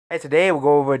Today we'll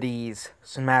go over these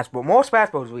more Smash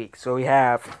Bros. Weeks. So we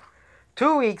have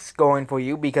 2 weeks going for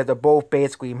you because they're both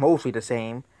basically mostly the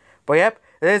same. But yep,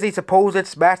 there's a supposed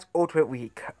Smash Ultimate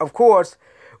Week. Of course,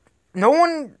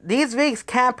 these weeks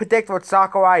can't predict what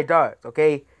Sakurai does,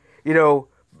 okay?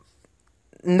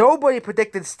 Nobody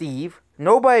predicted Steve.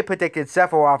 Nobody predicted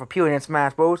Sephiroth appearing in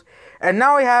Smash Bros. And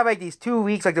now we have these 2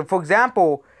 weeks, for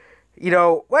example,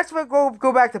 let's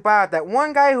go back to Bio. That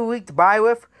one guy who leaked Bio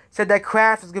with said that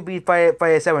Crash was going to be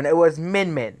Fighter 7. It was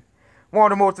Min Min.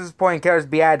 One of the most disappointing characters to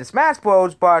be added to Smash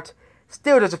Bros, but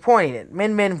still disappointing.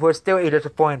 Min Min was still a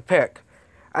disappointing pick.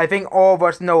 I think all of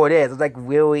us know it is. It's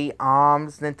really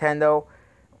arms Nintendo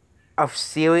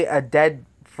a dead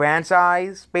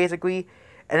franchise, basically.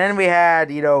 And then we had,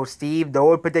 Steve. No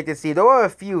one predicted Steve. There were a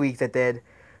few weeks that did.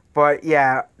 But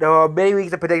yeah, there were many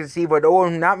weeks that predicted Steve, but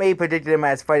not many predicted him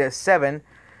as Fighter 7.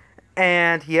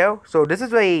 And so this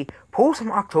is a post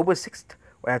from October 6th,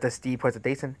 right after Steve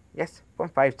presentation. Yes, from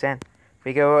 510.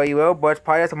 Figure what you will, but it's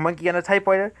probably just a monkey on a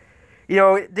typewriter.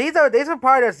 These are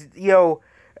part of,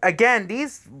 again,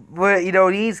 these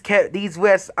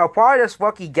lists are part of just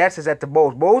lucky guesses at the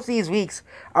most. Most of these weeks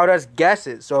are just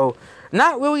guesses. So,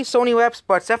 not really Sony reps,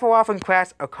 but Sephiroth and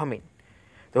Crash are coming.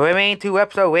 The remaining 2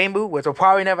 reps are reimu, which will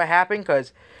probably never happen,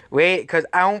 because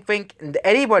I don't think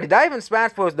anybody, not even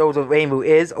Smash Bros. Knows what reimu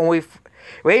is.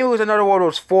 Reimu is another one of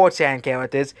those 4chan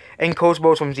characters, and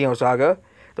Cosmos from Xenosaga.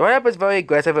 The lineup is very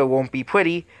aggressive, it won't be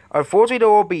pretty. Unfortunately, there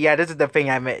won't be, this is the thing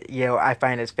I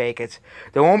find is fake.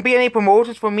 There won't be any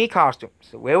promotions for Mii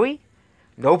costumes. Really?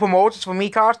 No promotions for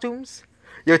Mii costumes?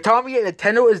 You're telling me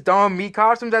Nintendo is done with Mii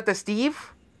costumes after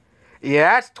Steve?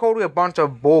 Yeah, that's totally a bunch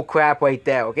of bull crap right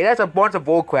there, okay? That's a bunch of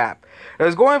bull crap.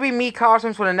 There's going to be Mii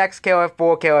costumes for the next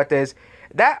 4 characters.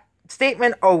 That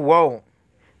statement alone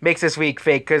makes this week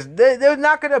fake, because they're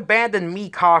not going to abandon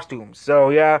Mii costumes. So,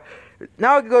 yeah.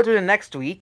 Now we can go to the next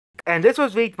week. And this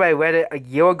was leaked by Reddit a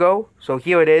year ago. So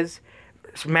here it is.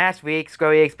 Smash Week.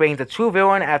 Square explains the true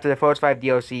villain after the first 5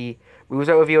 DLC.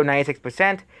 User review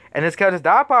 96%. And this character is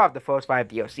not part of the first 5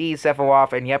 DLCs,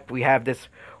 Sephiroth. And yep, we have this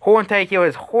whole entire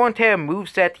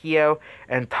moveset here.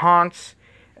 And taunts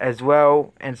as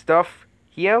well. And stuff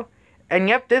here. And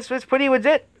yep, this was pretty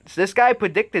legit. So this guy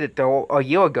predicted it though a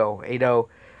year ago.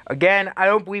 Again, I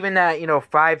don't believe in that,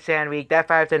 5-cent week. That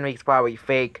 5-cent week is probably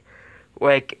fake.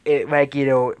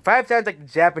 5chan like the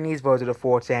Japanese version of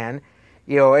 4chan.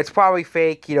 It's probably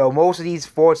fake. Most of these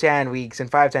 4chan weeks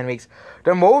and 5chan weeks,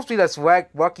 they're mostly just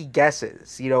lucky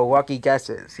guesses. Lucky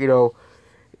guesses. They're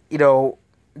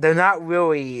not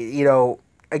really,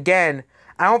 again,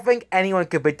 I don't think anyone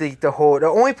could predict the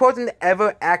only person to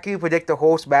ever accurately predict the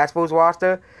whole Smash Bros.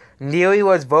 Roster nearly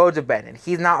was Vergeben, and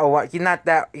he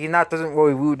doesn't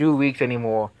really do weeks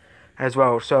anymore as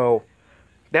well. So,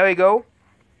 there we go.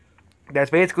 That's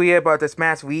basically it about these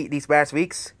Smash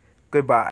weeks. Goodbye.